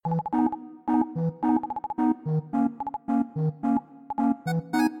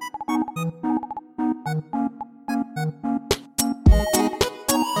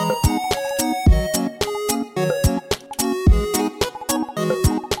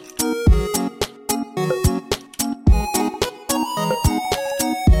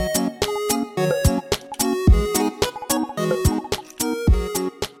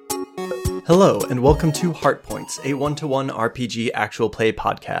Hello, and welcome to Heart Points, a one-to-one RPG actual play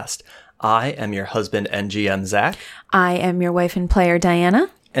podcast. I am your husband and GM, Zach. I am your wife and player,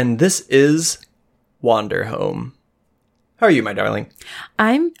 Diana. And this is Wanderhome. How are you, my darling?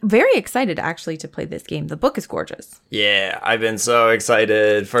 I'm very excited, actually, to play this game. The book is gorgeous. Yeah, I've been so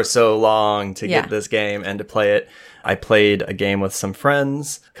excited for so long to get this game and to play it. I played a game with some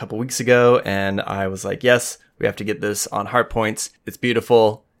friends a couple weeks ago, and I was like, yes, we have to get this on Heart Points. It's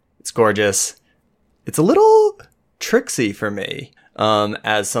beautiful. It's gorgeous. It's a little tricksy for me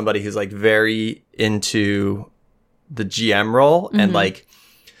as somebody who's like very into the GM role. Mm-hmm. And like,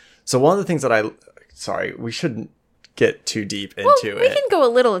 so one of the things that sorry, we shouldn't get too deep into it. We can go a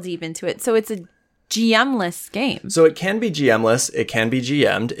little deep into it. So it's a GM-less game. So it can be GM-less. It can be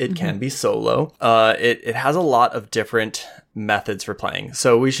GM'd. It can be solo. It has a lot of different methods for playing.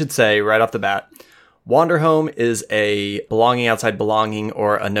 So we should say right off the bat, Wanderhome is a belonging outside belonging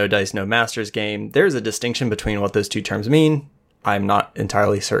or a no dice, no masters game. There's a distinction between what those two terms mean. I'm not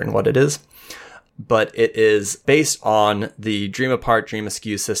entirely certain what it is, but it is based on the Dream Apart, Dream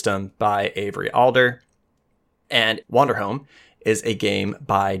Askew system by Avery Alder. And Wanderhome is a game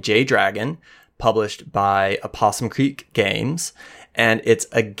by Jay Dragon, published by Opossum Creek Games. And it's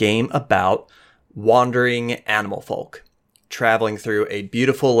a game about wandering animal folk traveling through a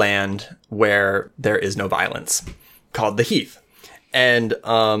beautiful land where there is no violence, called the Heath. And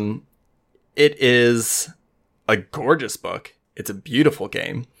it is a gorgeous book. It's a beautiful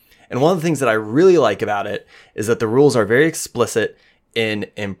game. And one of the things that I really like about it is that the rules are very explicit in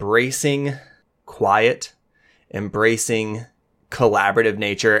embracing quiet, embracing collaborative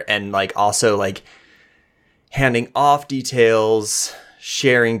nature, and like also like handing off details,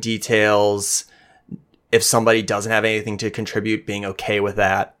 sharing details. If somebody doesn't have anything to contribute, being okay with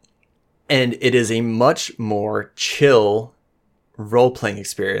that. And it is a much more chill role-playing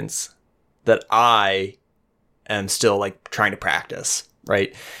experience that I am still like trying to practice,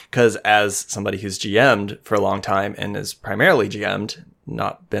 right? Because as somebody who's GM'd for a long time and is primarily GM'd,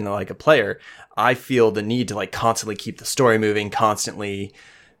 not been like a player, I feel the need to like constantly keep the story moving, constantly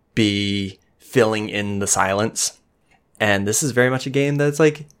be filling in the silence. And this is very much a game that's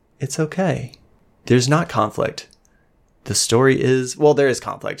like, it's okay. There's not conflict. The story is, well, there is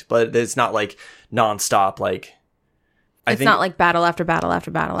conflict, but it's not like nonstop. Like, it's not like battle after battle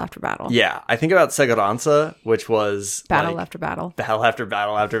after battle after battle. Yeah. I think about Seguranza, which was battle like, after battle. Battle after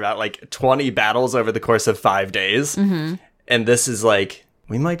battle after battle, like 20 battles over the course of 5 days. Mm-hmm. And this is like,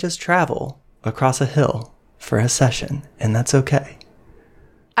 we might just travel across a hill for a session, and that's okay.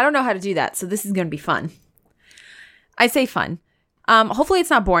 I don't know how to do that, so this is going to be fun. I say fun. Hopefully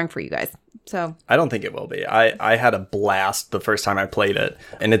it's not boring for you guys. So I don't think it will be. I had a blast the first time I played it,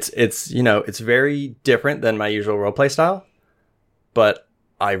 and it's you know, it's very different than my usual roleplay style, but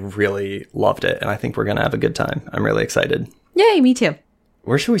I really loved it, and I think we're gonna have a good time. I'm really excited. Yay, me too.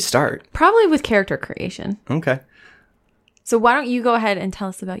 Where should we start? Probably with character creation. Okay. So why don't you go ahead and tell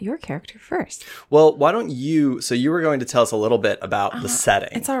us about your character first? Well, why don't you... So you were going to tell us a little bit about the setting.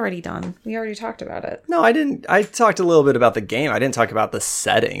 It's already done. We already talked about it. No, I didn't. I talked a little bit about the game. I didn't talk about the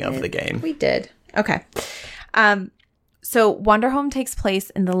setting of the game. We did. Okay. So Wanderhome takes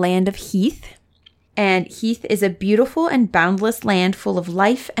place in the land of Heath. And Heath is a beautiful and boundless land full of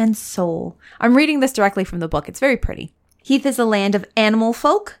life and soul. I'm reading this directly from the book. It's very pretty. Heath is a land of animal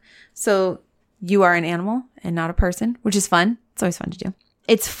folk. So you are an animal and not a person, which is fun. It's always fun to do.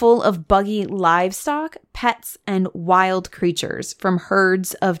 It's full of buggy livestock, pets, and wild creatures, from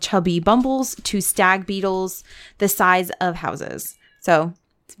herds of chubby bumbles to stag beetles the size of houses. So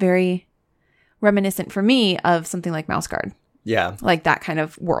it's very reminiscent for me of something like Mouse Guard. Yeah. Like that kind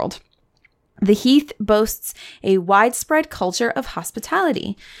of world. The Heath boasts a widespread culture of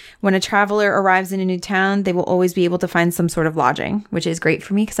hospitality. When a traveler arrives in a new town, they will always be able to find some sort of lodging, which is great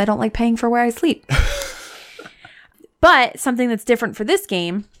for me because I don't like paying for where I sleep. But something that's different for this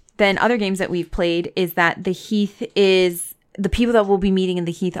game than other games that we've played is that the Heath is, the people that we'll be meeting in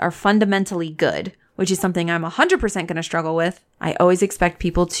the Heath are fundamentally good, which is something I'm 100% going to struggle with. I always expect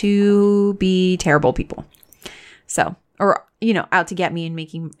people to be terrible people. So, or, you know, out to get me and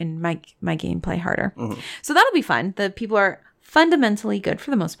making my gameplay harder. Mm-hmm. So that'll be fun. The people are fundamentally good for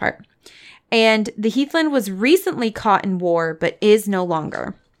the most part. And the Heathland was recently caught in war, but is no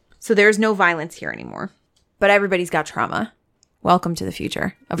longer. So there's no violence here anymore. But everybody's got trauma. Welcome to the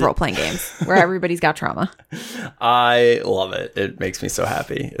future of role-playing games, where everybody's got trauma. I love it. It makes me so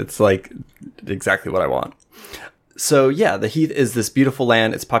happy. It's like exactly what I want. So yeah, the Heath is this beautiful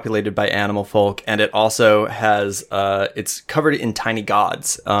land. It's populated by animal folk, and it also has, it's covered in tiny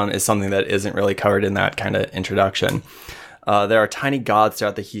gods, is something that isn't really covered in that kind of introduction. There are tiny gods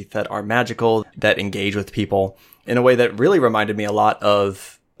throughout the Heath that are magical, that engage with people in a way that really reminded me a lot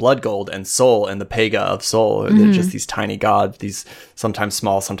of Blood Gold and Soul and the Pega of Soul. They're just these tiny gods, these sometimes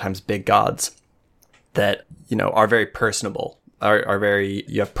small, sometimes big gods that, are very personable, are very,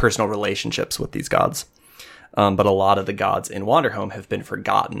 you have personal relationships with these gods. But a lot of the gods in Wanderhome have been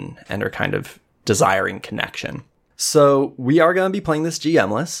forgotten and are kind of desiring connection. So we are going to be playing this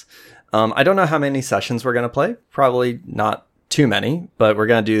GM-less. I don't know how many sessions we're going to play. Probably not too many, but we're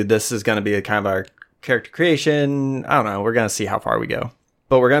going to do, this is going to be a kind of our character creation. I don't know. We're going to see how far we go.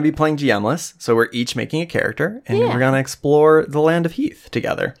 But we're going to be playing GM-less, so we're each making a character, and we're going to explore the land of Heath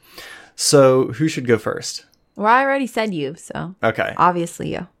together. So who should go first? Well, I already said you, so. Okay.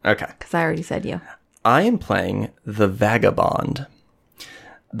 Obviously you. Okay. Because I already said you. I am playing the Vagabond.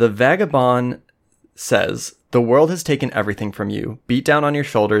 The Vagabond says, "The world has taken everything from you, beat down on your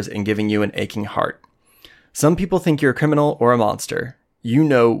shoulders and giving you an aching heart. Some people think you're a criminal or a monster. You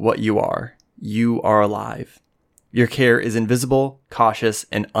know what you are. You are alive. Your care is invisible, cautious,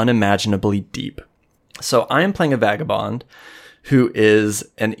 and unimaginably deep." So I am playing a vagabond who is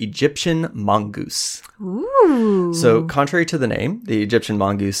an Egyptian mongoose. Ooh. So contrary to the name, the Egyptian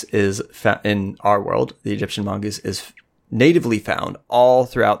mongoose is in our world. The Egyptian mongoose is natively found all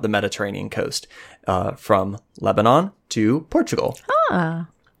throughout the Mediterranean coast, from Lebanon to Portugal. Ah.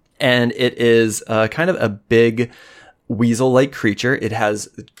 And it is kind of a big weasel-like creature. It has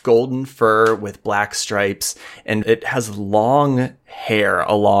golden fur with black stripes, and it has long hair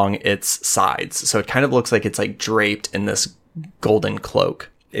along its sides. So it kind of looks like it's like draped in this golden cloak.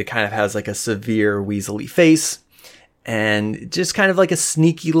 It kind of has like a severe weaselly face and just kind of like a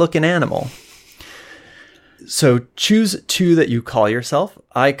sneaky looking animal. So choose two that you call yourself.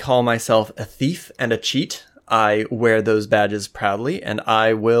 I call myself a thief and a cheat. I wear those badges proudly, and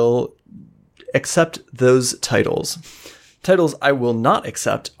I will accept those titles. Titles I will not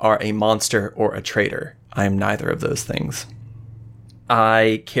accept are a monster or a traitor. I am neither of those things.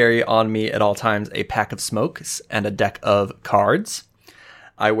 I carry on me at all times a pack of smokes and a deck of cards.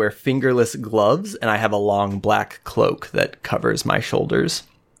 I wear fingerless gloves, and I have a long black cloak that covers my shoulders.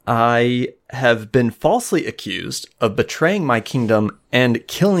 I have been falsely accused of betraying my kingdom and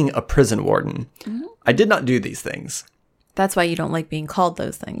killing a prison warden. Mm-hmm. I did not do these things. That's why you don't like being called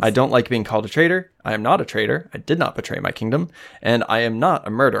those things. I don't like being called a traitor. I am not a traitor. I did not betray my kingdom. And I am not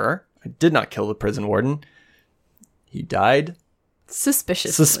a murderer. I did not kill the prison warden. He died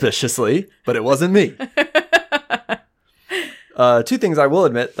suspiciously, but it wasn't me. Two things I will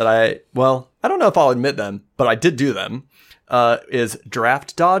admit that I don't know if I'll admit them, but I did do them, is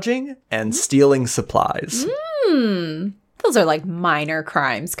draft dodging and stealing supplies. Those are like minor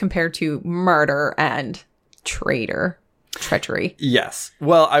crimes compared to murder and treachery. Yes.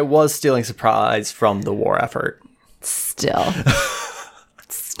 Well, I was stealing supplies from the war effort. Still.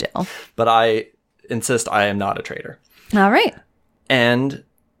 But I insist I am not a traitor. All right. And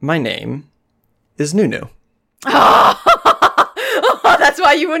my name is Nunu. Oh, that's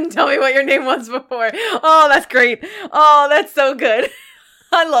why you wouldn't tell me what your name was before. Oh, that's great. Oh, that's so good.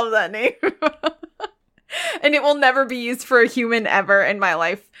 I love that name. And it will never be used for a human ever in my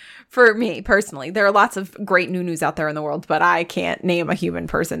life. For me, personally. There are lots of great Nunus out there in the world, but I can't name a human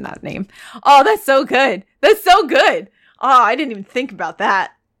person that name. Oh, that's so good. That's so good. Oh, I didn't even think about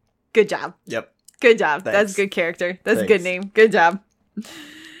that. Good job. Yep. Good job. Thanks. That's a good character. That's Thanks. a good name. Good job.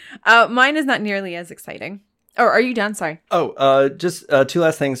 Mine is not nearly as exciting. Or are you done? Sorry. Just two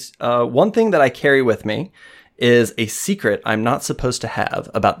last things. One thing that I carry with me is a secret I'm not supposed to have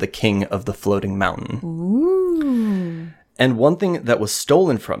about the king of the floating mountain. Ooh. And one thing that was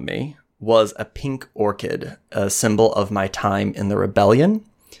stolen from me was a pink orchid, a symbol of my time in the rebellion,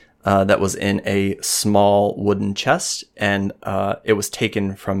 that was in a small wooden chest, and it was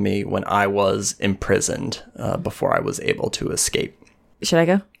taken from me when I was imprisoned before I was able to escape. Should I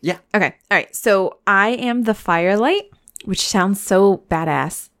go? Yeah. Okay. All right. So I am the Firelight, which sounds so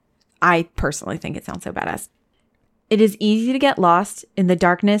badass. I personally think it sounds so badass. It is easy to get lost in the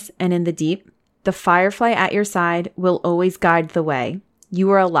darkness and in the deep. The firefly at your side will always guide the way. You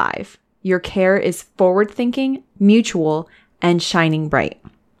are alive. Your care is forward-thinking, mutual, and shining bright.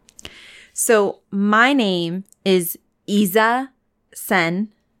 So my name is Isa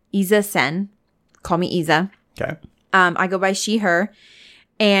Sen. Isa Sen. Call me Isa. Okay. I go by she, her.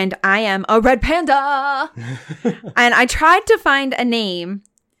 And I am a red panda. And I tried to find a name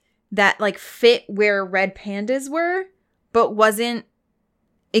that like fit where red pandas were, but wasn't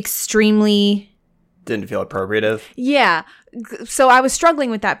extremely... Didn't feel appropriative. Yeah. So I was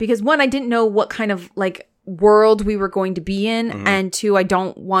struggling with that because one, I didn't know what kind of like world we were going to be in. Mm-hmm. And two, I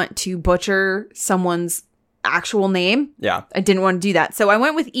don't want to butcher someone's actual name. Yeah. I didn't want to do that. So I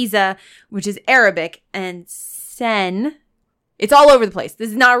went with Isa, which is Arabic, and Sen. It's all over the place. This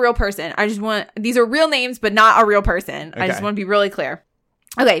is not a real person. These are real names, but not a real person. I just want to be really clear.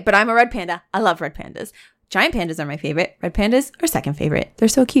 Okay, but I'm a red panda. I love red pandas. Giant pandas are my favorite. Red pandas are second favorite. They're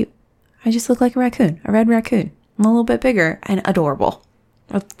so cute. I just look like a raccoon, a red raccoon. I'm a little bit bigger and adorable.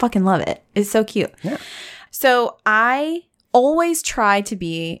 I fucking love it. It's so cute. Yeah. So I always try to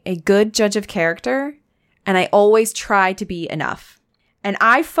be a good judge of character, and I always try to be enough. And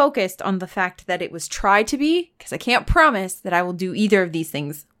I focused on the fact that it was try to be, because I can't promise that I will do either of these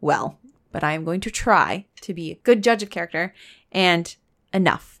things well. But I am going to try to be a good judge of character and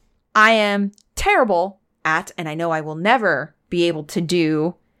enough. I am terrible at, and I know I will never be able to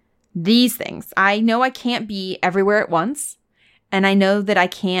do these things. I know I can't be everywhere at once, and I know that I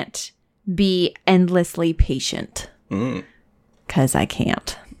can't be endlessly patient because I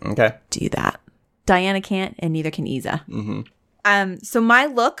can't do that. Diana can't, and neither can Isa. So my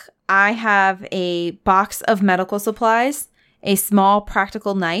look, I have a box of medical supplies, a small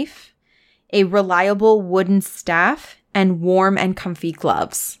practical knife, a reliable wooden staff, and warm and comfy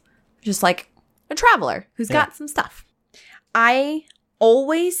gloves. Just like a traveler who's got some stuff. I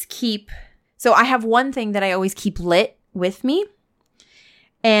always so I have one thing that I always keep lit with me,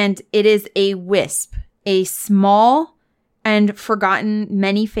 and it is a wisp, a small and forgotten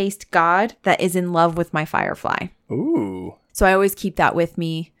many-faced god that is in love with my firefly. Ooh. So I always keep that with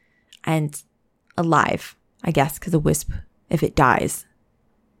me and alive, I guess, because a wisp, if it dies,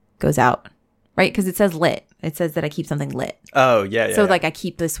 goes out, right? Because it says lit. It says that I keep something lit. Oh, yeah. So like I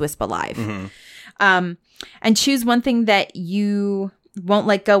keep this wisp alive. And choose one thing that you won't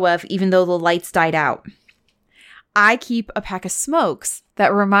let go of, even though the lights died out. I keep a pack of smokes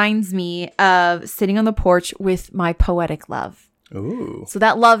that reminds me of sitting on the porch with my poetic love. Ooh. So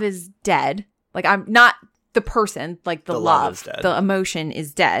that love is dead. Like I'm not the person, like the love is dead. The emotion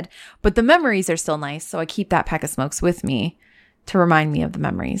is dead, but the memories are still nice. So I keep that pack of smokes with me to remind me of the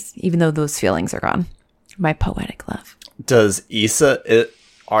memories, even though those feelings are gone. My poetic love.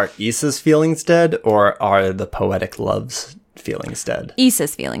 Are Isa's feelings dead, or are the poetic love's feelings dead?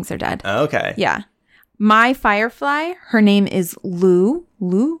 Isa's feelings are dead. Okay. Yeah. My firefly, her name is Lu.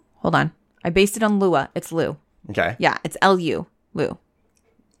 Lu? Hold on. I based it on Lua. It's Lu. Okay. Yeah, it's Lu. Lu.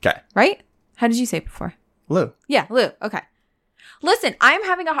 Okay. Right? How did you say it before? Lu. Yeah, Lu. Okay. Listen, I'm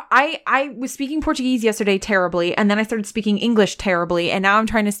having I was speaking Portuguese yesterday terribly, and then I started speaking English terribly, and now I'm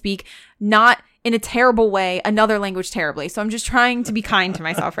trying to speak not in a terrible way, another language terribly. So I'm just trying to be kind to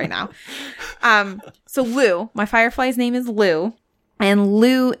myself right now. So Lu, my firefly's name is Lu, and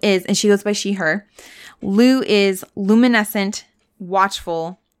Lu is, and she goes by she, her. Lu is luminescent,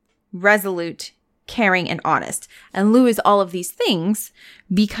 watchful, resolute, caring, and honest. And Lu is all of these things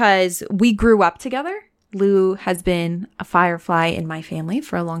because we grew up together. Lu has been a firefly in my family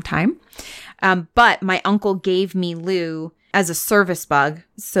for a long time. But my uncle gave me Lu as a service bug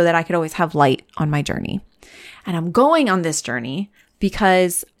so that I could always have light on my journey. And I'm going on this journey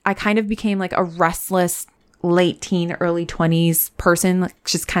because I kind of became like a restless late teen, early 20s person, like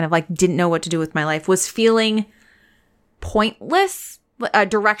just kind of like didn't know what to do with my life, was feeling pointless,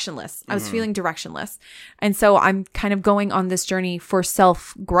 directionless. I was feeling directionless. And so I'm kind of going on this journey for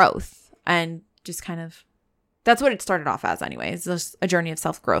self-growth and just kind of, that's what it started off as anyway. It's just a journey of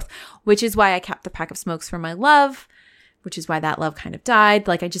self-growth, which is why I kept the pack of smokes for my love, which is why that love kind of died.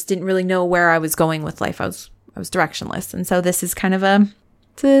 Like I just didn't really know where I was going with life. I was directionless. And so this is kind of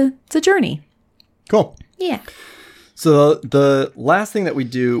it's a journey. Cool. Yeah. So the last thing that we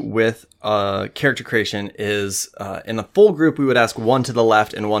do with character creation is in the full group, we would ask one to the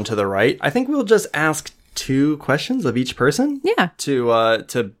left and one to the right. I think we'll just ask 2 questions of each person. Yeah.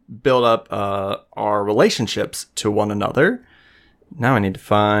 To build up our relationships to one another. Now I need to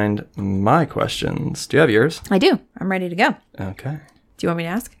find my questions. Do you have yours? I do. I'm ready to go. Okay. Do you want me to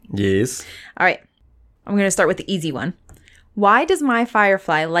ask? Yes. All right. I'm going to start with the easy one. Why does my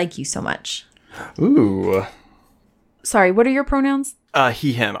firefly like you so much? Ooh. Sorry, what are your pronouns?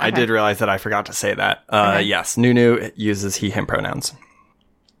 He, him. Okay. I did realize that I forgot to say that. Okay. Yes, Nunu uses he, him pronouns.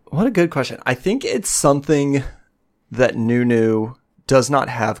 What a good question. I think it's something that Nunu does not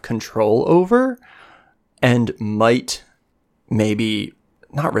have control over and might maybe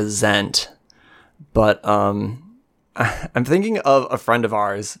not resent, but I'm thinking of a friend of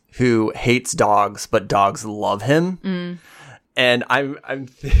ours who hates dogs, but dogs love him. And I'm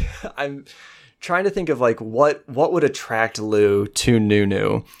trying to think of like what would attract Lu to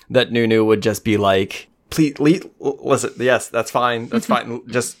Nunu, that Nunu would just be like, please listen. Yes, that's fine. That's fine.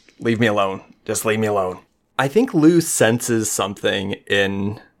 Just leave me alone. Just leave me alone. I think Lu senses something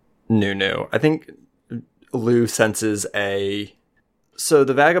in Nunu. I think Lou senses so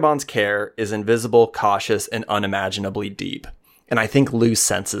the vagabond's care is invisible, cautious, and unimaginably deep. And I think Lou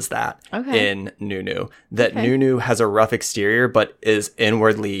senses that in Nunu. That Nunu has a rough exterior, but is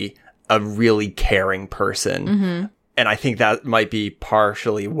inwardly a really caring person. Mm-hmm. And I think that might be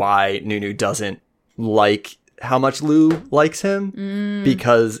partially why Nunu doesn't like how much Lou likes him.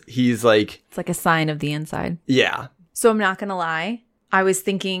 Because he's like... It's like a sign of the inside. Yeah. So I'm not going to lie. I was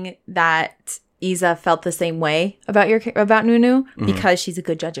thinking that Isa felt the same way about Nunu because she's a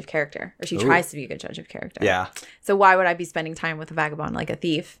good judge of character, or she tries to be a good judge of character. Yeah. So why would I be spending time with a vagabond like a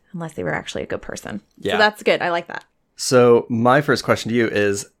thief unless they were actually a good person? Yeah. So that's good. I like that. So my first question to you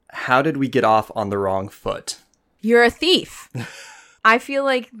is, how did we get off on the wrong foot? You're a thief. I feel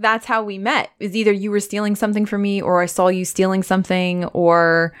like that's how we met. Is either you were stealing something from me, or I saw you stealing something,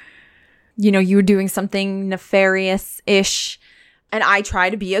 or, you know, you were doing something nefarious-ish. And I try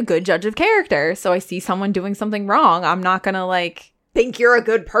to be a good judge of character. So I see someone doing something wrong. I'm not going to like think you're a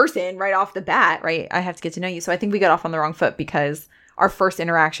good person right off the bat, right? I have to get to know you. So I think we got off on the wrong foot because our first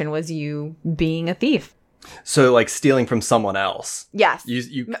interaction was you being a thief. So like stealing from someone else. Yes.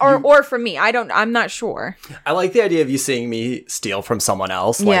 Or from me. I'm not sure. I like the idea of you seeing me steal from someone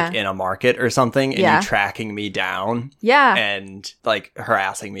else, like in a market or something, and you tracking me down. Yeah. And like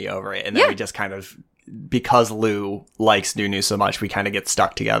harassing me over it. And then we just kind of, because Lou likes Nunu so much, we kind of get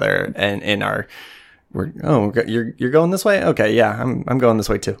stuck together and you're going this way? Okay, yeah, I'm going this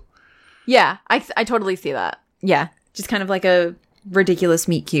way too. Yeah, I totally see that. Yeah, just kind of like a ridiculous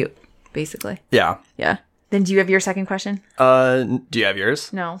meet cute, basically. Yeah. Yeah. Then do you have your second question? Do you have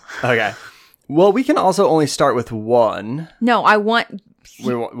yours? No. Okay. Well, we can also only start with one. No, I want...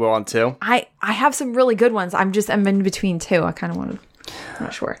 We want two? I have some really good ones. I'm in between two. I kind of wanted... I'm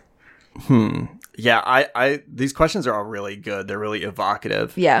not sure. Yeah, I these questions are all really good. They're really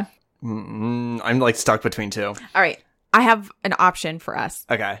evocative. Yeah. I'm like stuck between two. All right. I have an option for us.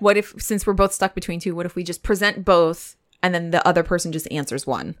 Okay. What if, since we're both stuck between two, what if we just present both and then the other person just answers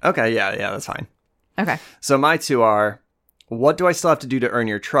one? Okay, yeah, that's fine. Okay. So my two are, what do I still have to do to earn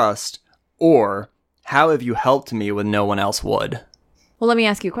your trust? Or, how have you helped me when no one else would? Well, let me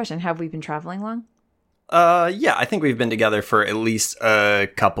ask you a question. Have we been traveling long? Yeah, I think we've been together for at least a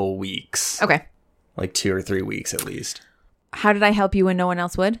couple weeks. Okay. Like 2 or 3 weeks at least. How did I help you when no one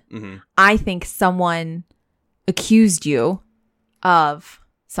else would? Mm-hmm. I think someone accused you of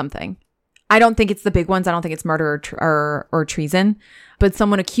something. I don't think it's the big ones. I don't think it's murder or treason. But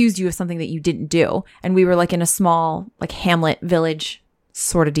someone accused you of something that you didn't do. And we were like in a small like hamlet village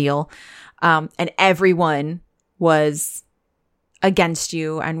sort of deal. And everyone was against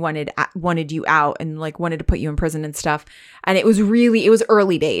you and wanted you out and like wanted to put you in prison and stuff. And it was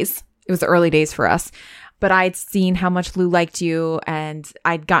early days. It was the early days for us. But I'd seen how much Lou liked you and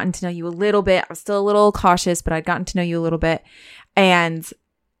I'd gotten to know you a little bit. I was still a little cautious, but I'd gotten to know you a little bit. And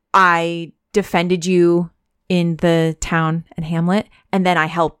I defended you in the town and hamlet. And then I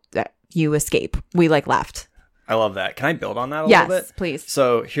helped you escape. We like left. I love that. Can I build on that a little bit? Yes, please.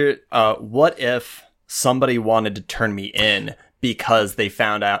 So here, what if somebody wanted to turn me in because they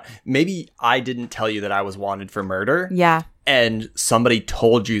found out, maybe I didn't tell you that I was wanted for murder. Yeah. And somebody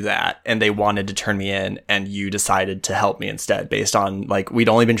told you that and they wanted to turn me in and you decided to help me instead based on like, we'd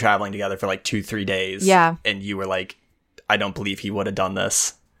only been traveling together for like 2-3 days. Yeah. And you were like, I don't believe he would have done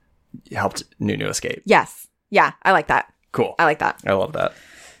this. You helped Nunu escape. Yes. Yeah. I like that. Cool. I like that. I love that.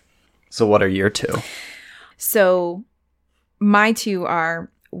 So what are your two? So my two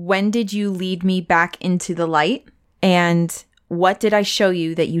are, when did you lead me back into the light? And what did I show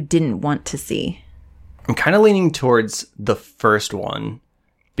you that you didn't want to see? I'm kind of leaning towards the first one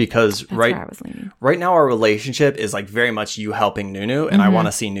because That's where I was leaning. Right now our relationship is like very much you helping Nunu and I want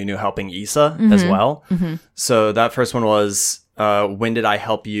to see Nunu helping Isa as well. Mm-hmm. So that first one was, when did I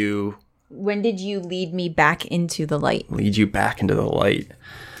help you? When did you lead me back into the light? Lead you back into the light.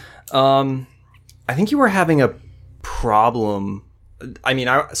 I think you were having a problem. I mean,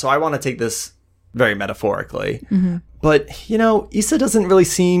 I want to take this very metaphorically, but you know, Isa doesn't really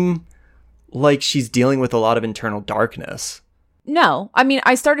seem like she's dealing with a lot of internal darkness. No. I mean,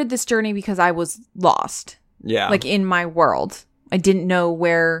 I started this journey because I was lost. Yeah. Like in my world. I didn't know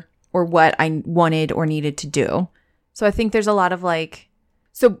where or what I wanted or needed to do. So I think there's a lot of like,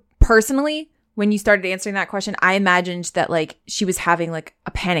 so personally, when you started answering that question, I imagined that like she was having like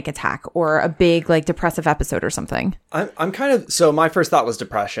a panic attack or a big like depressive episode or something. I'm kind of, so my first thought was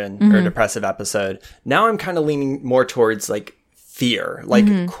depression or depressive episode. Now I'm kind of leaning more towards like fear, like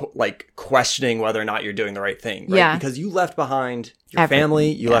like questioning whether or not you're doing the right thing, right? Yeah. Because you left behind your family,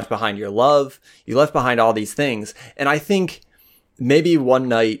 you left behind your love, you left behind all these things. And I think maybe one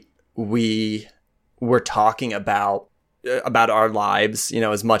night we we're talking about our lives,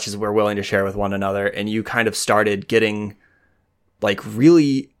 as much as we're willing to share with one another, and you kind of started getting like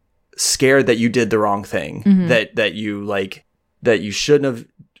really scared that you did the wrong thing, that you shouldn't have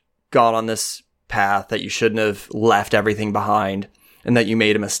gone on this path, that you shouldn't have left everything behind, and that you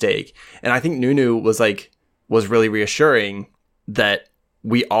made a mistake. And I think Nunu was really reassuring that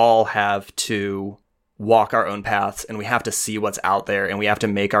we all have to walk our own paths, and we have to see what's out there, and we have to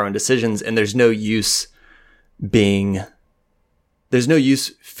make our own decisions, and there's no use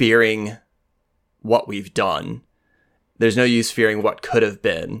fearing what we've done. There's no use fearing what could have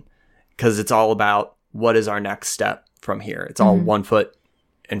been, because it's all about what is our next step from here. It's all one foot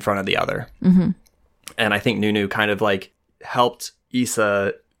in front of the other. And I think Nunu kind of like helped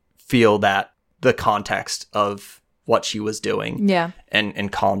Issa feel that the context of what she was doing,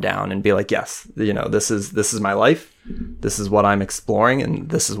 and calm down and be like, yes, this is my life, this is what I'm exploring, and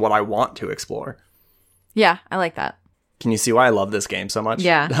this is what I want to explore. Yeah, I like that. Can you see why I love this game so much?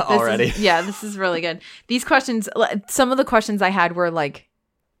 Yeah, already. This is really good. These questions, some of the questions I had were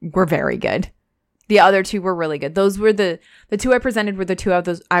very good. The other two were really good. Those were the two I presented were the two of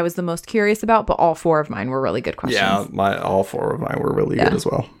those I was the most curious about, but all four of mine were really good questions. Yeah, all four of mine were really good as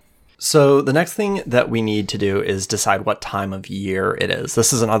well. So the next thing that we need to do is decide what time of year it is.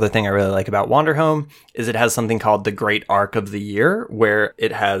 This is another thing I really like about Wanderhome, is it has something called the Great Arc of the Year, where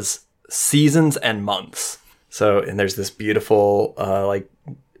it has seasons and months. So, and there's this beautiful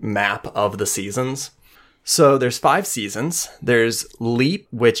map of the seasons. So there's 5 seasons. There's Leap,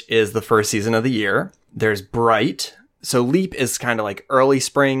 which is the first season of the year. There's Bright. So Leap is kind of like early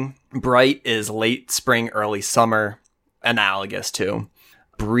spring. Bright is late spring, early summer, analogous to.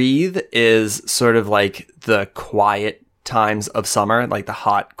 Breathe is sort of like the quiet times of summer, like the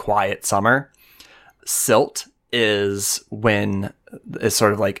hot, quiet summer. Silt is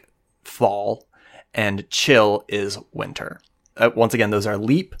sort of like fall, and Chill is winter. Once again, those are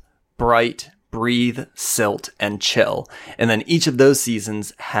Leap, Bright, Breathe, Silt, and Chill. And then each of those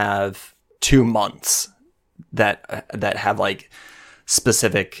seasons have 2 months that have like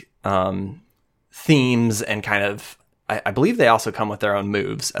specific themes, and kind of, I believe they also come with their own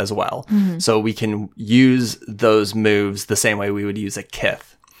moves as well. So we can use those moves the same way we would use a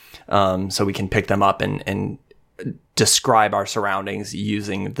kith. So we can pick them up and describe our surroundings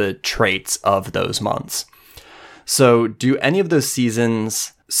using the traits of those months. So do any of those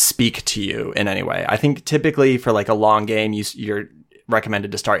seasons speak to you in any way? I think typically for like a long game, you're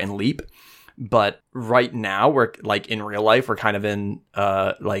recommended to start in Leap. But right now, we're like in real life, we're kind of in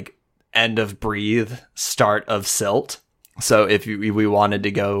like end of Breathe, start of Silt. So if we wanted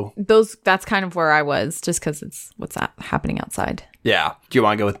to go, that's kind of where I was, just because it's what's happening outside. Yeah. Do you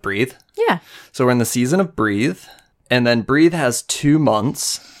want to go with Breathe? Yeah. So we're in the season of Breathe, and then Breathe has 2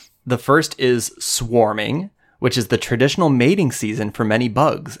 months. The first is Swarming, which is the traditional mating season for many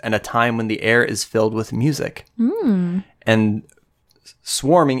bugs, and a time when the air is filled with music. And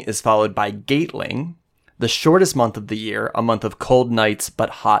Swarming is followed by Gatling, the shortest month of the year, a month of cold nights but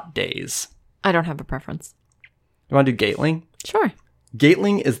hot days. I don't have a preference. You want to do Gatling? Sure.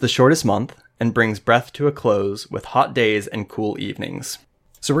 Gatling is the shortest month and brings breath to a close with hot days and cool evenings.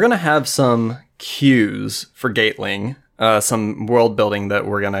 So we're going to have some cues for Gatling, some world building that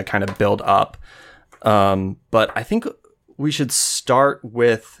we're going to kind of build up. But I think we should start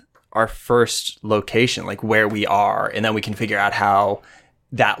with our first location, like where we are, and then we can figure out how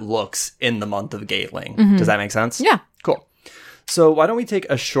that looks in the month of Gatling. Does that make sense? Yeah. Cool. So why don't we take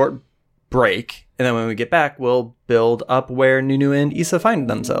a short break, and then when we get back, we'll build up where Nunu and Issa find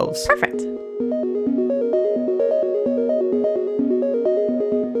themselves. Perfect.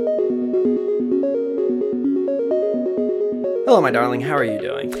 Hello, my darling. How are you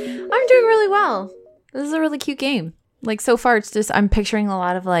doing? I'm doing really well. This is a really cute game. Like, so far, it's just, I'm picturing a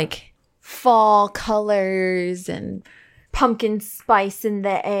lot of like fall colors and pumpkin spice in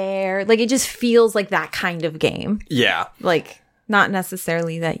the air. Like, it just feels like that kind of game. Yeah. Like, not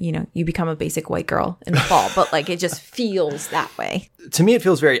necessarily that, you become a basic white girl in the fall, but like, it just feels that way. To me, it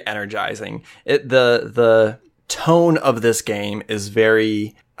feels very energizing. The tone of this game is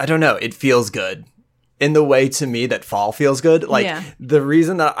very, I don't know, it feels good. In the way, to me, that fall feels good. Like, the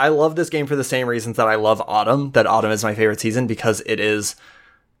reason that I love this game for the same reasons that I love autumn, that autumn is my favorite season, because it is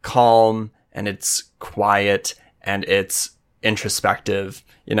calm, and it's quiet, and it's introspective,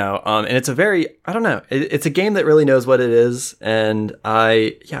 and it's a very, I don't know, it's a game that really knows what it is, and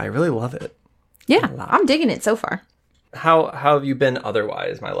I really love it. Yeah, I'm digging it so far. How have you been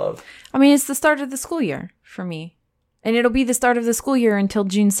otherwise, my love? I mean, it's the start of the school year for me, and it'll be the start of the school year until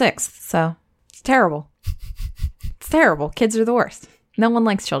June 6th, so it's terrible. It's terrible. Kids are the worst. No one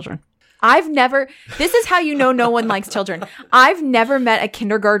likes children. This is how you know no one likes children. I've never met a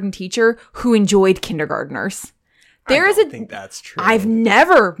kindergarten teacher who enjoyed kindergartners. I don't think that's true. I've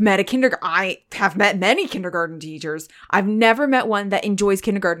never met I have met many kindergarten teachers. I've never met one that enjoys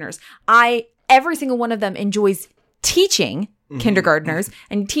kindergartners. Every single one of them enjoys teaching kindergartners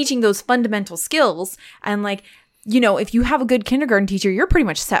and teaching those fundamental skills. And like, you know, if you have a good kindergarten teacher, you're pretty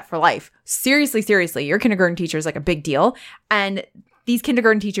much set for life. Seriously, your kindergarten teacher is like a big deal. And these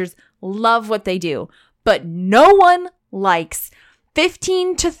kindergarten teachers love what they do. But no one likes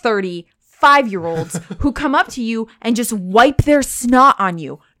 15 to 30 5-year-olds who come up to you and just wipe their snot on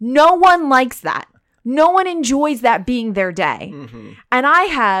you. No one likes that. No one enjoys that being their day. And I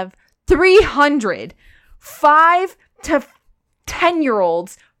have 300 5 to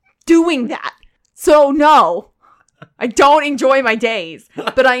 10-year-olds doing that. So no, I don't enjoy my days,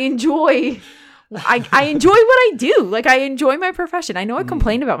 but I enjoy what I do. Like, I enjoy my profession. I know I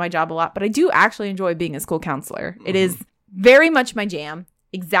complain about my job a lot, but I do actually enjoy being a school counselor. It is very much my jam.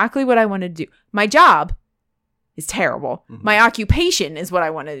 Exactly what I want to do. My job is terrible. My occupation is what I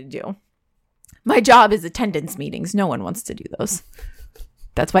wanted to do. My job is attendance meetings. No one wants to do those.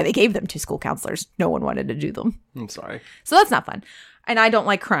 That's why they gave them to school counselors. No one wanted to do them. I'm sorry. So that's not fun. And I don't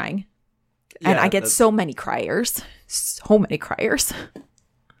like crying. And I get so many criers. So many criers.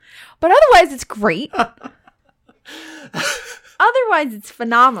 But otherwise, it's great. Otherwise, it's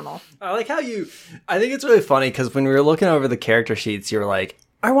phenomenal. I like how I think it's really funny because when we were looking over the character sheets, you were like,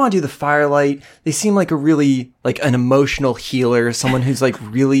 I want to do the Firelight. They seem like an emotional healer, someone who's like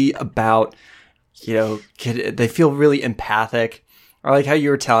really about, you know, they feel really empathic. Or like how you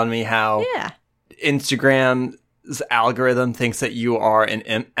were telling me how Instagram's algorithm thinks that you are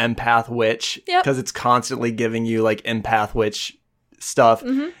an empath witch because it's constantly giving you like empath witch stuff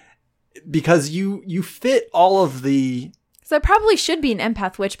because you fit all of the... So I probably should be an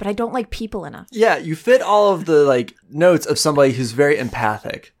empath witch, but I don't like people enough. Yeah, you fit all of the like notes of somebody who's very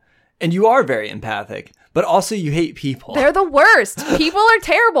empathic. And you are very empathic, but also you hate people. They're the worst. People are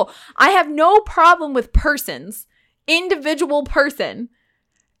terrible. I have no problem with persons. Individual person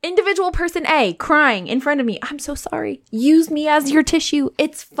A crying in front of me. I'm so sorry. Use me as your tissue.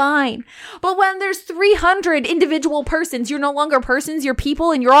 It's fine. But when there's 300 individual persons, you're no longer persons, you're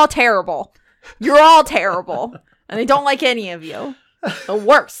people, and you're all terrible. You're all terrible. And I don't like any of you. The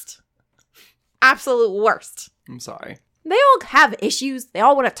worst. Absolute worst. I'm sorry. They all have issues. They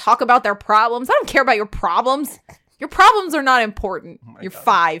all want to talk about their problems. I don't care about your problems. Your problems are not important. You're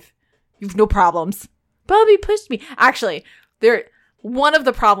 5. You have no problems. Bobby pushed me. Actually, one of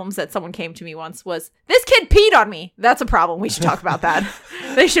the problems that someone came to me once was, this kid peed on me. That's a problem. We should talk about that.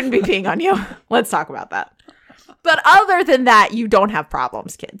 They shouldn't be peeing on you. Let's talk about that. But other than that, you don't have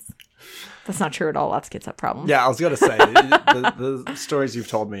problems, kids. That's not true at all. Lots of kids have problems. Yeah, I was going to say, the stories you've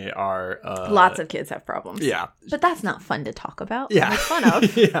told me are... Lots of kids have problems. Yeah. But that's not fun to talk about. Yeah. Make fun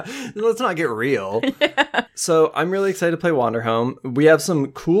of. Yeah. Let's not get real. Yeah. So I'm really excited to play Wanderhome. We have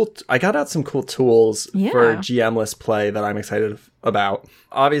some I got out some cool tools for GM-less play that I'm excited about.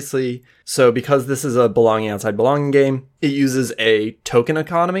 Obviously, so because this is a belonging outside belonging game, it uses a token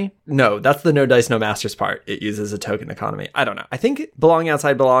economy. No, that's the no dice, no masters part. It uses a token economy. I don't know. I think belonging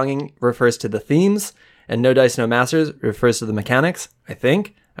outside belonging refers to the themes, and no dice, no masters refers to the mechanics. I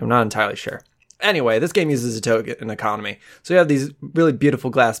think. I'm not entirely sure. Anyway, this game uses a token economy. So you have these really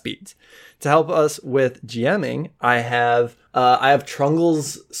beautiful glass beads. To help us with GMing, I have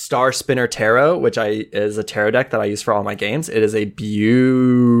Trungle's Star Spinner Tarot, which is a tarot deck that I use for all my games. It is a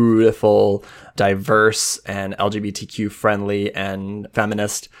beautiful, diverse, and LGBTQ friendly and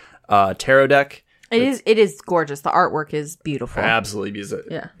feminist tarot deck. It is gorgeous. The artwork is beautiful. Absolutely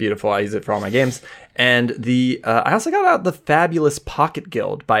beautiful. I use it for all my games. And I also got out the Fabulous Pocket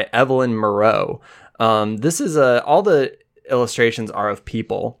Guild by Evelyn Moreau. This is all the illustrations are of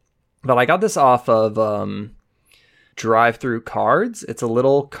people. But I got this off of Drive-Through Cards. It's a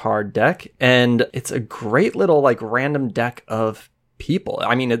little card deck, and it's a great little like random deck of people.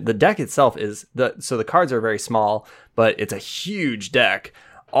 I mean, the deck itself so the cards are very small, but it's a huge deck.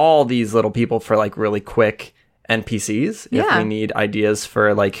 All these little people for like really quick NPCs if we need ideas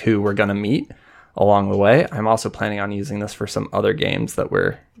for like who we're gonna meet along the way. I'm also planning on using this for some other games that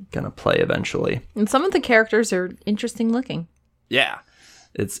we're gonna play eventually. And some of the characters are interesting looking. Yeah.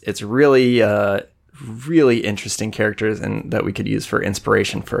 It's really really interesting characters and that we could use for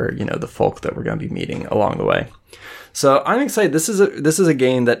inspiration for, you know, the folk that we're going to be meeting along the way. So I'm excited. This is a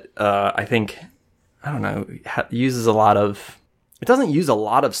game that I think, I don't know, uses a lot of... It doesn't use a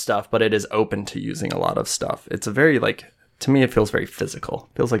lot of stuff, but it is open to using a lot of stuff. It's a very, like, to me, it feels very physical.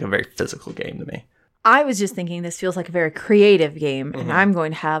 It feels like a very physical game to me. I was just thinking this feels like a very creative game, and I'm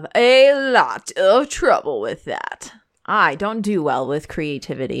going to have a lot of trouble with that. I don't do well with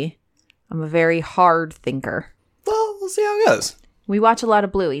creativity. I'm a very hard thinker. Well, we'll see how it goes. We watch a lot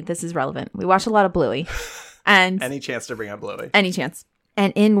of Bluey. This is relevant. We watch a lot of Bluey. And Any chance to bring up Bluey? Any chance.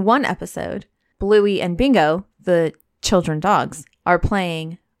 And in one episode, Bluey and Bingo, the children dogs, are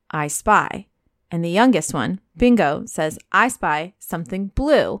playing I Spy. And the youngest one, Bingo, says, I spy something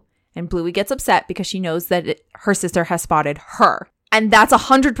blue. And Bluey gets upset because she knows that her sister has spotted her. And that's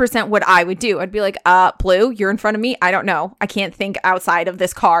 100% what I would do. I'd be like, Blue, you're in front of me. I don't know. I can't think outside of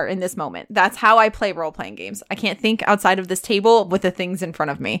this car in this moment. That's how I play role-playing games. I can't think outside of this table with the things in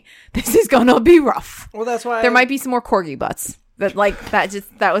front of me. This is going to be rough. Well, that's why there might be some more corgi butts. But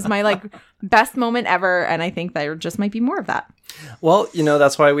that was my best moment ever. And I think there just might be more of that. Well,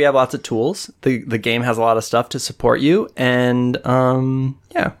 that's why we have lots of tools. The game has a lot of stuff to support you. And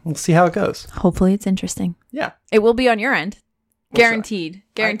yeah, we'll see how it goes. Hopefully it's interesting. Yeah. It will be on your end. Guaranteed.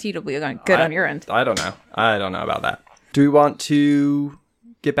 Guaranteed it'll be good on your end. I don't know. I don't know about that. Do we want to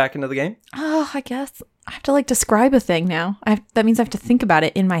get back into the game? Oh, I guess. I have to describe a thing now. That means I have to think about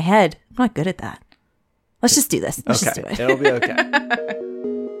it in my head. I'm not good at that. Let's just do this. Let's just do it. It'll be okay.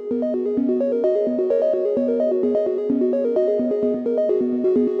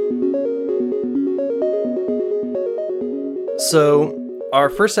 So our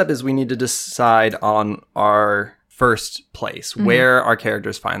first step is we need to decide on our first place, where our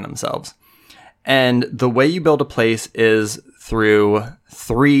characters find themselves. And the way you build a place is through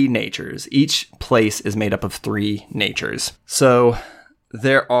 3 natures. Each place is made up of 3 natures. So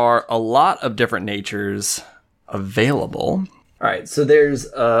there are a lot of different natures available. All right, so there's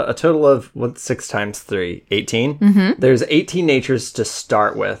a total of, 6 times 3? 18? Mm-hmm. There's 18 natures to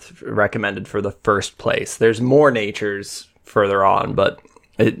start with, recommended for the first place. There's more natures further on, but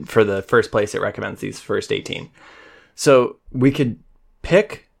for the first place, it recommends these first 18. So we could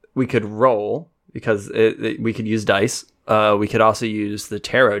roll, because we could use dice. We could also use the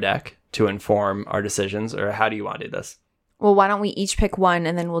tarot deck to inform our decisions, or how do you want to do this? Well, why don't we each pick one,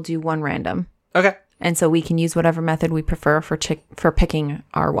 and then we'll do one random. Okay. And so we can use whatever method we prefer for picking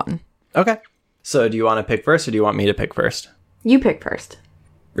our one. Okay. So do you want to pick first, or do you want me to pick first? You pick first.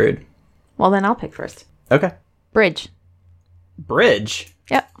 Rude. Well, then I'll pick first. Okay. Bridge. Bridge?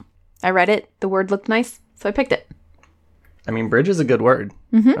 Yep. I read it. The word looked nice, so I picked it. I mean, bridge is a good word.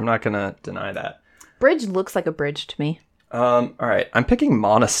 Mm-hmm. I'm not going to deny that. Bridge looks like a bridge to me. All right. I'm picking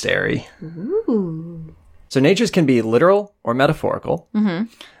monastery. Ooh. So natures can be literal or metaphorical.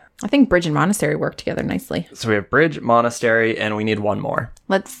 Mm-hmm. I think bridge and monastery work together nicely. So we have bridge, monastery, and we need one more.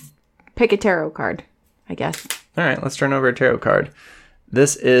 Let's pick a tarot card, I guess. All right. Let's turn over a tarot card.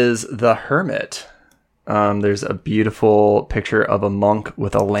 This is the Hermit. There's a beautiful picture of a monk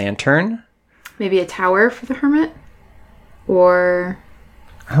with a lantern. Maybe a tower for the hermit? Or...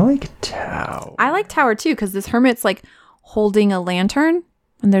 I like tower. I like tower too, because this hermit's holding a lantern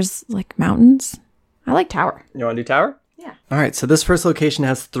and there's mountains. I like tower. You want to do tower? Yeah. All right. So this first location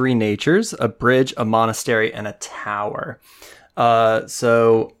has 3 natures: a bridge, a monastery, and a tower.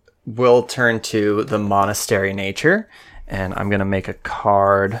 So we'll turn to the monastery nature, and I'm going to make a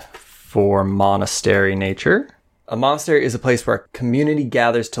card for monastery nature. A monastery is a place where a community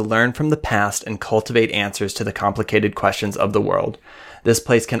gathers to learn from the past and cultivate answers to the complicated questions of the world. This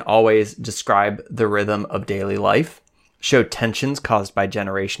place can always describe the rhythm of daily life, show tensions caused by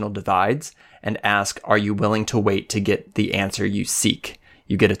generational divides, and ask, are you willing to wait to get the answer you seek?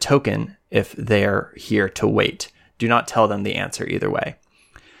 You get a token if they're here to wait. Do not tell them the answer either way.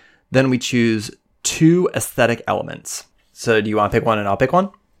 Then we choose 2 aesthetic elements. So do you want to pick one and I'll pick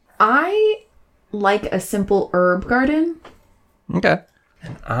one? I like a simple herb garden. Okay.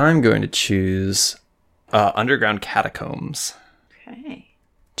 And I'm going to choose underground catacombs. Okay.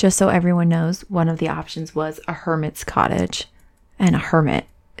 Just so everyone knows, one of the options was a hermit's cottage. And a hermit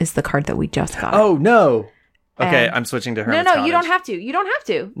is the card that we just got. Oh, no. Okay, I'm switching to hermit's cottage. You don't have to. You don't have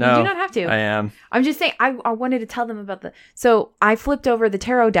to. No, you do not have to. I am. I'm just saying, I wanted to tell them about So I flipped over the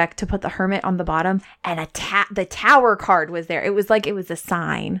tarot deck to put the hermit on the bottom, and the tower card was there. It was it was a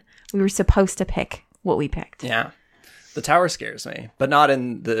sign. We were supposed to pick what we picked. Yeah. The tower scares me, but not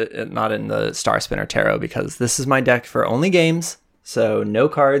in the Star Spinner Tarot, because this is my deck for only games, so no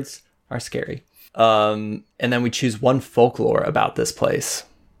cards are scary. And then we choose 1 folklore about this place.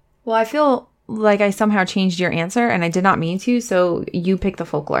 Well, I feel like I somehow changed your answer, and I did not mean to, so you pick the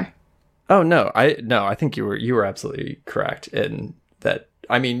folklore. Oh, no. I think you were absolutely correct in that.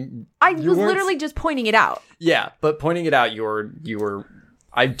 I mean, I was literally just pointing it out. Yeah, but pointing it out, you were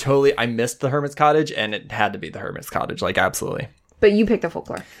I missed the Hermit's Cottage, and it had to be the Hermit's Cottage, absolutely. But you pick the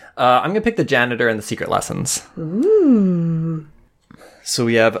folklore. I'm going to pick the janitor and the secret lessons. Ooh. So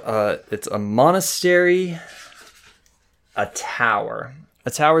we have, it's a monastery, a tower. A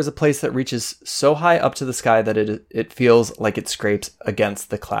tower is a place that reaches so high up to the sky that it feels like it scrapes against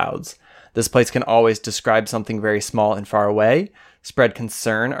the clouds. This place can always describe something very small and far away, spread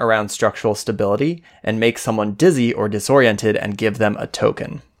concern around structural stability, and make someone dizzy or disoriented and give them a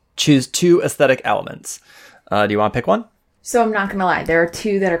token. Choose 2 aesthetic elements. Do you want to pick one? So I'm not going to lie. There are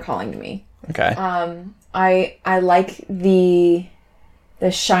 2 that are calling to me. Okay. I like the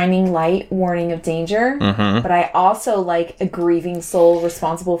shining light warning of danger, but I also like a grieving soul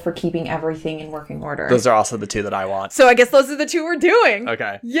responsible for keeping everything in working order. Those are also the 2 that I want. So I guess those are the 2 we're doing.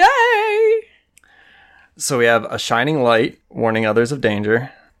 Okay. Yay! So we have a shining light warning others of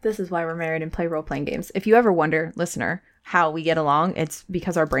danger. This is why we're married and play role-playing games. If you ever wonder, listener, how we get along, it's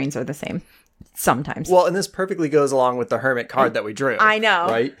because our brains are the same. Sometimes. Well, and this perfectly goes along with the hermit card that we drew. I know.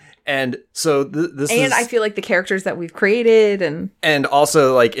 Right? And so this is... And I feel like the characters that we've created And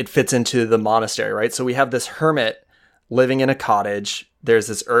also, like, it fits into the monastery, right? So we have this hermit living in a cottage. There's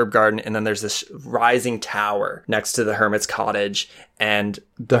this herb garden, and then there's this rising tower next to the hermit's cottage. And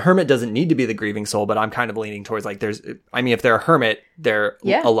the hermit doesn't need to be the grieving soul, but I'm kind of leaning towards, like, if they're a hermit, they're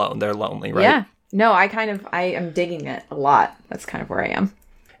alone. They're lonely, right? Yeah. No, I am digging it a lot. That's kind of where I am.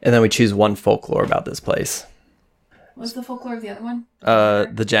 And then we choose 1 folklore about this place. What's the folklore of the other one?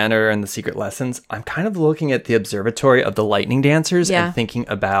 The janitor and the secret lessons. I'm kind of looking at the observatory of the lightning dancers and thinking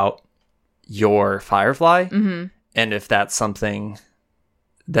about your firefly and if that's something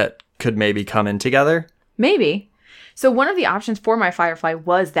that could maybe come in together. Maybe. So one of the options for my firefly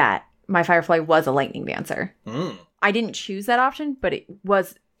was that my firefly was a lightning dancer. I didn't choose that option, but it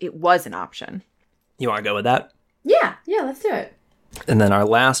was an option. You want to go with that? Yeah, let's do it. And then our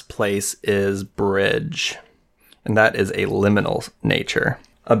last place is bridge. And that is a liminal nature.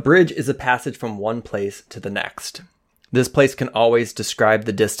 A bridge is a passage from one place to the next. This place can always describe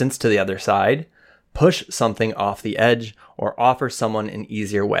the distance to the other side, push something off the edge, or offer someone an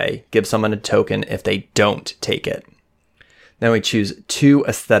easier way, give someone a token if they don't take it. Then we choose 2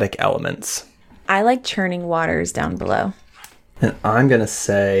 aesthetic elements. I like churning waters down below. And I'm going to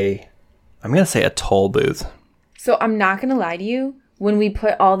say a toll booth. So I'm not going to lie to you. When we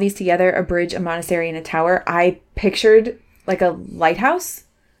put all these together, a bridge, a monastery, and a tower, I pictured like a lighthouse.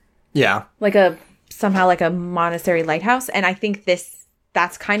 Yeah. Somehow like a monastery lighthouse. And I think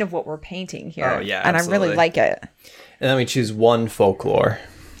that's kind of what we're painting here. Oh, yeah. And absolutely. I really like it. And then we choose 1 folklore.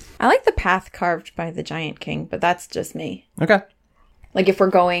 I like the path carved by the Giant King, but that's just me. Okay. Like if we're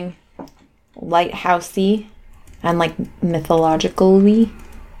going lighthousey and like mythologically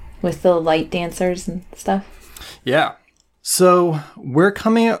with the light dancers and stuff. Yeah. So we're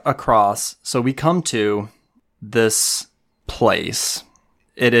coming across, we come to this place.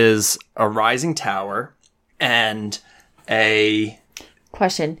 It is a rising tower and a...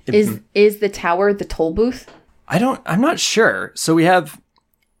 Question. Is the tower the toll booth? I'm not sure. So we have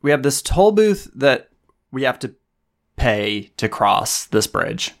this toll booth that we have to pay to cross this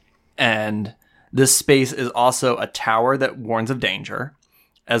bridge. And this space is also a tower that warns of danger,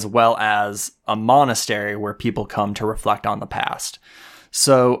 as well as a monastery where people come to reflect on the past.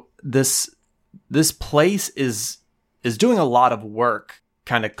 So this place is doing a lot of work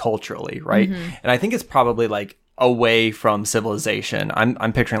kind of culturally, right? Mm-hmm. And I think it's probably like away from civilization.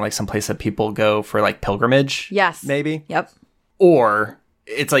 I'm picturing like some place that people go for like pilgrimage. Yes. Maybe. Yep. Or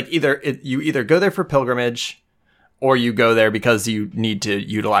it's like you either go there for pilgrimage or you go there because you need to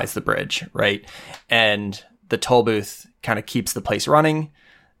utilize the bridge, right? And the toll booth kind of keeps the place running.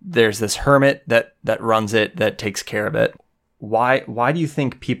 There's this hermit that runs it, that takes care of it. Why do you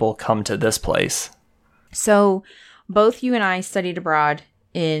think people come to this place? So both you and I studied abroad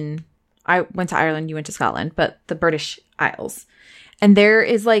I went to Ireland, you went to Scotland, but the British Isles. And there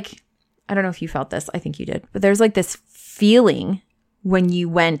is like, I don't know if you felt this, I think you did, but there's like this feeling when you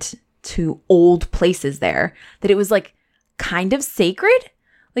went to old places there that it was like kind of sacred.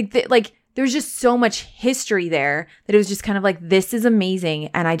 Like there's just so much history there that it was just kind of like, this is amazing.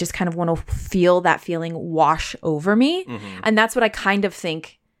 And I just kind of want to feel that feeling wash over me. Mm-hmm. And that's what I kind of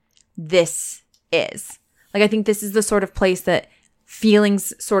think this is. Like, I think this is the sort of place that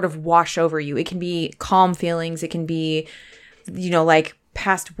feelings sort of wash over you. It can be calm feelings. It can be, like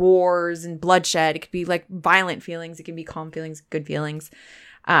past wars and bloodshed. It could be like violent feelings. It can be calm feelings, good feelings.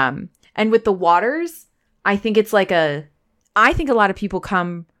 And with the waters, I think it's like I think a lot of people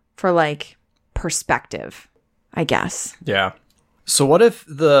come for like perspective, I guess. Yeah. So what if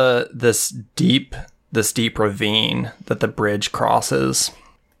this deep ravine that the bridge crosses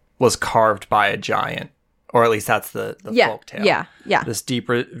was carved by a giant Or at least that's the folk tale. Yeah. This deep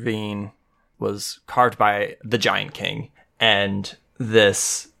ravine was carved by the Giant King, and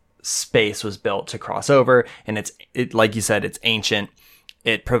this space was built to cross over, and it like you said, it's ancient.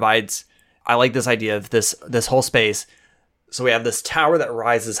 It provides, I like this idea of this whole space. So we have this tower that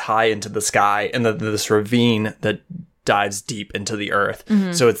rises high into the sky, and then this ravine that dives deep into the earth.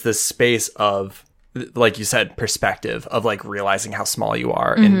 So it's this space of, like you said, perspective of like realizing how small you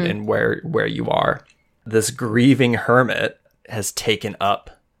are and where you are. This grieving hermit has taken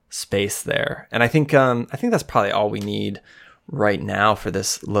up space there, and I think that's probably all we need right now for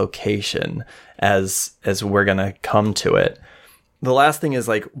this location as we're gonna come to it. The last thing is,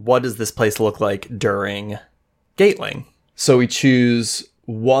 like, what does this place look like during Gatling? So we choose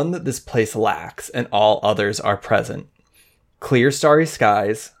one that this place lacks and all others are present. Clear starry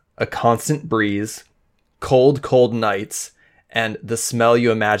skies, a constant breeze, cold nights, and the smell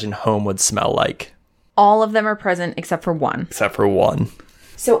you imagine home would smell like. All of them are present except for one. Except for one.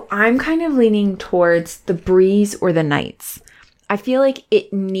 So I'm kind of leaning towards the breeze or the nights. I feel like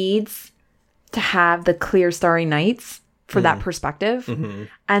it needs to have the clear starry nights for that perspective.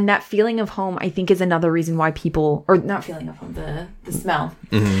 And that feeling of home, I think, is another reason why people, or not feeling of home, the smell.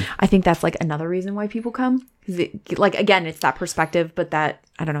 I think that's like another reason why people come. Like, again, it's that perspective, but that,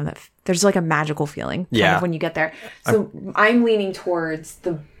 I don't know, that there's like a magical feeling kind of when you get there. So I'm leaning towards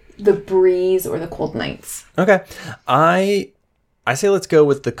the breeze or the cold nights. Okay. I say let's go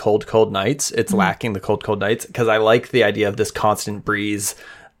with the cold nights. It's lacking the cold nights because I like the idea of this constant breeze,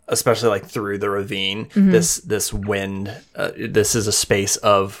 especially like through the ravine. This wind, this is a space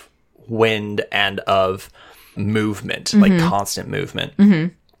of wind and of movement, like constant movement.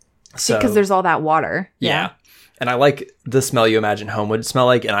 So because there's all that water. Yeah. And I like the smell you imagine home would smell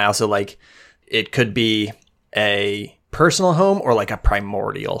like, and I also like it could be a personal home or like a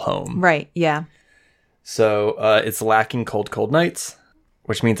primordial home. Right. Yeah. So it's lacking cold nights,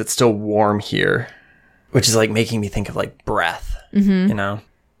 which means it's still warm here, which is like making me think of like breath, you know?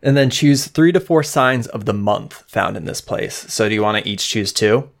 And then choose 3 to 4 signs of the month found in this place. So do you want to each choose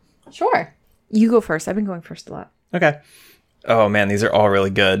 2? Sure. You go first. I've been going first a lot. Okay. Oh man, these are all really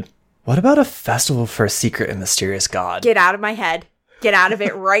good. What about a festival for a secret and mysterious god? Get out of my head. Get out of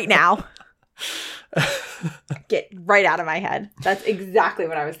it right now. Get right out of my head. That's exactly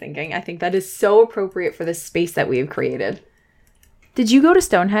what I was thinking. I think that is so appropriate for this space that we have created. Did you go to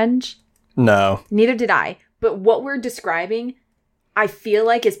Stonehenge? No. Neither did I. But what we're describing, I feel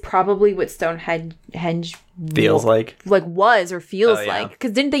like is probably what Stonehenge feels like was or feels like.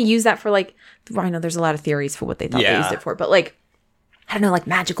 Because didn't they use that for like, I know there's a lot of theories for what they thought they used it for, but like, I don't know, like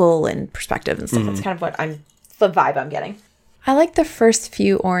magical and perspective and stuff. That's kind of what the vibe I'm getting. I like the first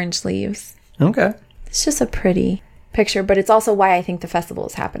few orange leaves. Okay. It's just a pretty picture, but it's also why I think the festival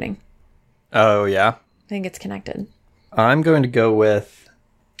is happening. Oh, yeah? I think it's connected. I'm going to go with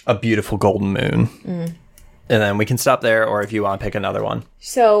a beautiful golden moon. And then we can stop there, or if you want to pick another one.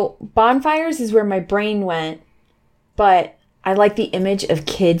 So bonfires is where my brain went, but I like the image of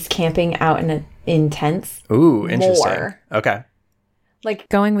kids camping out in tents. Ooh, interesting. More. Okay. Like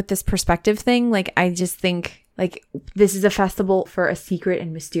going with this perspective thing, like I just think like this is a festival for a secret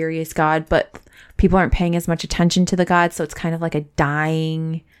and mysterious god, but people aren't paying as much attention to the god, so it's kind of like a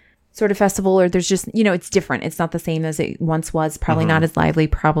dying sort of festival, or there's just, it's different. It's not the same as it once was, probably not as lively,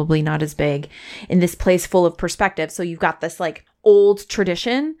 probably not as big in this place full of perspective. So you've got this like old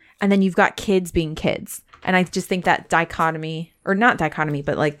tradition, and then you've got kids being kids. And I just think that dichotomy, or not dichotomy,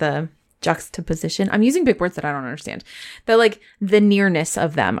 but like the juxtaposition. I'm using big words that I don't understand. But like the nearness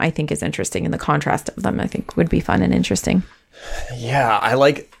of them, I think is interesting, and the contrast of them, I think would be fun and interesting. Yeah, I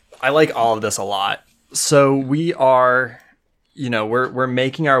like all of this a lot. So we are, we're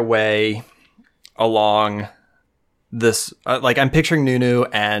making our way along this. Like I'm picturing Nunu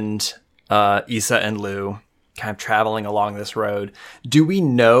and Issa and Lou kind of traveling along this road. Do we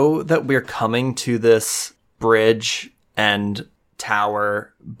know that we're coming to this bridge and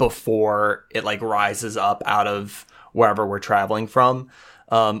tower before it like rises up out of wherever we're traveling from?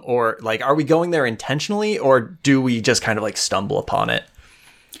 Or like, are we going there intentionally, or do we just kind of like stumble upon it?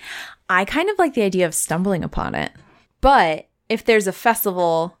 I kind of like the idea of stumbling upon it, but if there's a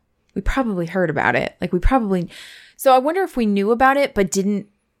festival, we probably heard about it. So I wonder if we knew about it, but didn't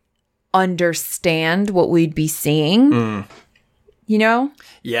understand what we'd be seeing.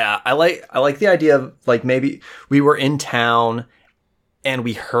 Yeah, I like the idea of like maybe we were in town and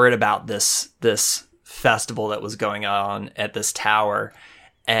we heard about this festival that was going on at this tower,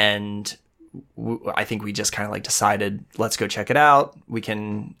 and I think we just kind of like decided, let's go check it out. We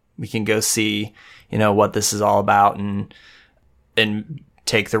can go see what this is all about and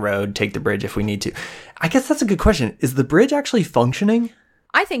take the road, take the bridge if we need to. I guess that's a good question. Is the bridge actually functioning?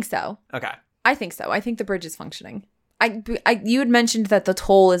 I think so. Okay. I think so. I think the bridge is functioning. You had mentioned that the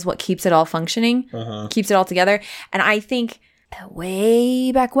toll is what keeps it all functioning, keeps it all together. And I think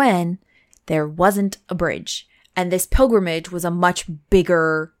way back when, there wasn't a bridge. And this pilgrimage was a much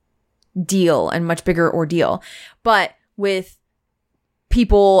bigger deal and much bigger ordeal. But with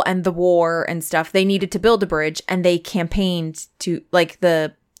people and the war and stuff, they needed to build a bridge, and they campaigned to, like,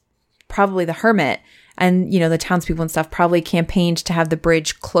 probably the hermit and, you know, the townspeople and stuff probably campaigned to have the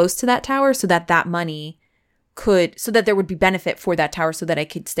bridge close to that tower so that that money so that there would be benefit for that tower so that I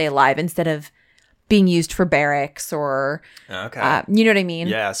could stay alive instead of being used for barracks or, you know what I mean?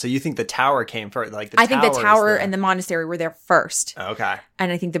 Yeah. So you think the tower came first? Like I think the tower and the monastery were there first. Okay.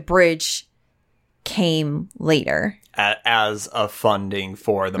 And I think the bridge came later. As a funding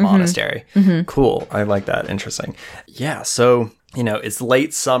for the monastery. Mm-hmm. Cool. I like that. Interesting. Yeah. So, you know, it's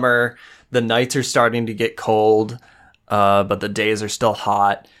late summer. The nights are starting to get cold, but the days are still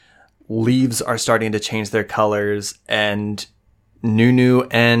hot. Leaves are starting to change their colors, and Nunu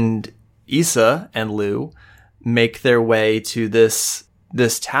and Issa and Lou make their way to this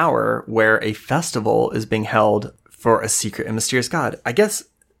tower where a festival is being held for a secret and mysterious god. I guess,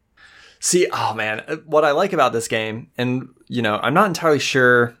 oh man, what I like about this game, and, you know, I'm not entirely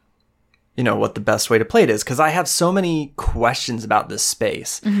sure, you know, what the best way to play it is, because I have so many questions about this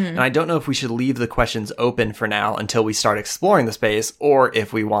space. Mm-hmm. And I don't know if we should leave the questions open for now until we start exploring the space, or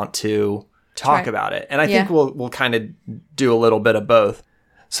if we want to talk about it. And I think we'll kind of do a little bit of both.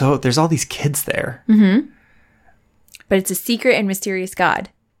 So there's all these kids there. Mm-hmm. But it's a secret and mysterious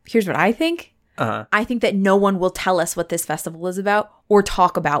god. Here's what I think. I think that no one will tell us what this festival is about or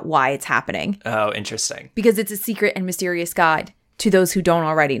talk about why it's happening. Oh, interesting. Because it's a secret and mysterious god to those who don't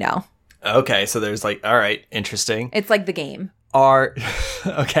already know. Okay, so there's like, all right, interesting. It's like the game.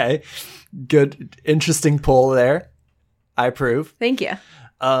 Okay, good, interesting pull there. I approve. Thank you.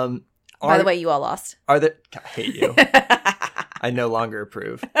 By the way, you all lost. I hate you. I no longer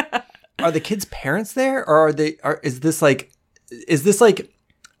approve. Are the kids' parents there, or is this like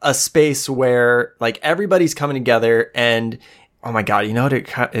a space where like everybody's coming together and, oh my God, you know what it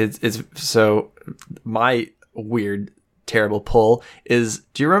is? So my weird, terrible pull is,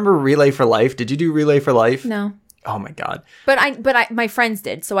 do you remember Relay for Life? Did you do Relay for Life? No. Oh my God. But my friends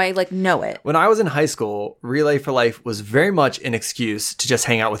did, so I like know it. When I was in high school, Relay for Life was very much an excuse to just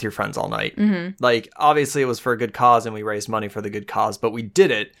hang out with your friends all night. Mm-hmm. Like, obviously it was for a good cause and we raised money for the good cause, but we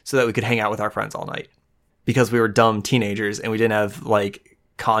did it so that we could hang out with our friends all night because we were dumb teenagers and we didn't have like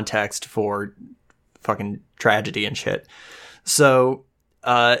context for fucking tragedy and shit. So,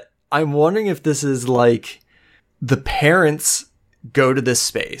 I'm wondering if this is like the parents go to this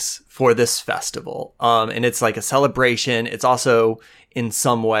space for this festival. And it's like a celebration. It's also in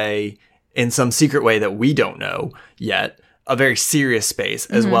some way, in some secret way that we don't know yet, a very serious space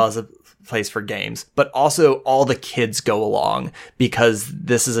as well as a place for games. But also all the kids go along because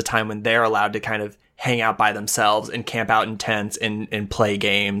this is a time when they're allowed to kind of hang out by themselves and camp out in tents and play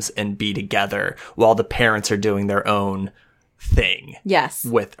games and be together while the parents are doing their own thing. Yes.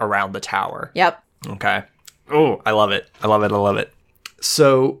 With around the tower. Yep. Okay. Oh, I love it. I love it. I love it.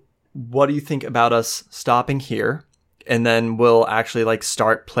 So what do you think about us stopping here? And then we'll actually like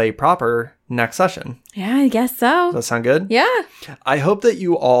start play proper next session. Yeah, I guess so. Does that sound good? Yeah. I hope that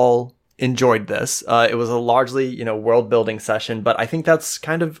you all enjoyed this. It was a largely, you know, world building session, but I think that's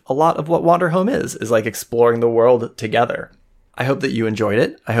kind of a lot of what Wander Home is like exploring the world together. I hope that you enjoyed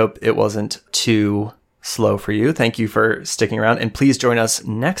it. I hope it wasn't too slow for you. Thank you for sticking around. And please join us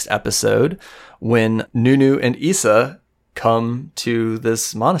next episode when Nunu and Issa come to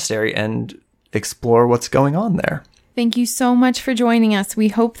this monastery and explore what's going on there. Thank you so much for joining us. We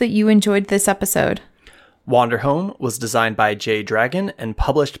hope that you enjoyed this episode. Wander Home was designed by Jay Dragon and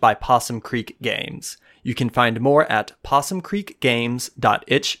published by Possum Creek Games. You can find more at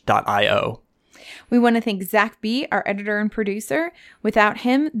possumcreekgames.itch.io. We want to thank Zach B., our editor and producer. Without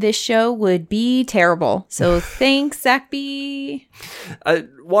him, this show would be terrible. So thanks, Zach B.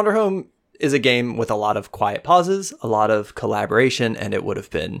 Wander Home is a game with a lot of quiet pauses, a lot of collaboration, and it would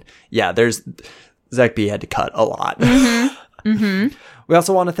have been, Zach B. had to cut a lot. Mm-hmm. Mm-hmm. We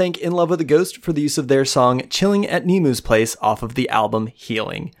also want to thank In Love with a Ghost for the use of their song Chilling at Nemu's Place off of the album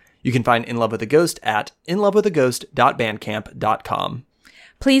Healing. You can find In Love with a Ghost at inlovewithaghost.bandcamp.com.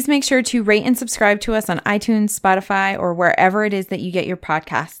 Please make sure to rate and subscribe to us on iTunes, Spotify, or wherever it is that you get your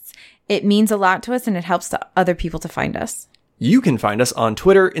podcasts. It means a lot to us and it helps other people to find us. You can find us on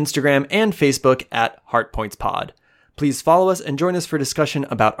Twitter, Instagram, and Facebook at HeartPointsPod. Please follow us and join us for discussion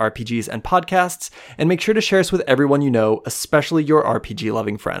about RPGs and podcasts, and make sure to share us with everyone you know, especially your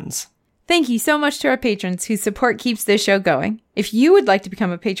RPG-loving friends. Thank you so much to our patrons whose support keeps this show going. If you would like to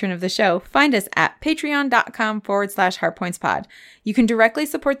become a patron of the show, find us at patreon.com/heartpointspod. You can directly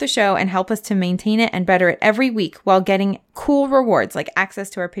support the show and help us to maintain it and better it every week while getting cool rewards like access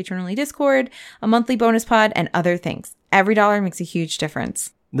to our patron-only Discord, a monthly bonus pod, and other things. Every dollar makes a huge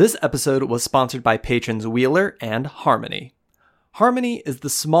difference. This episode was sponsored by patrons Wheeler and Harmony. Harmony is the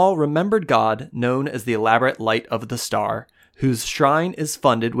small remembered god known as the elaborate Light of the Star, whose shrine is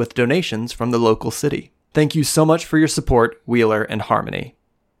funded with donations from the local city. Thank you so much for your support, Wheeler and Harmony.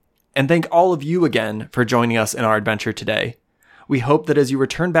 And thank all of you again for joining us in our adventure today. We hope that as you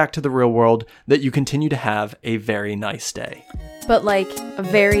return back to the real world, that you continue to have a very nice day. But like a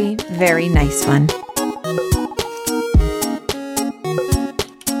very, very nice one.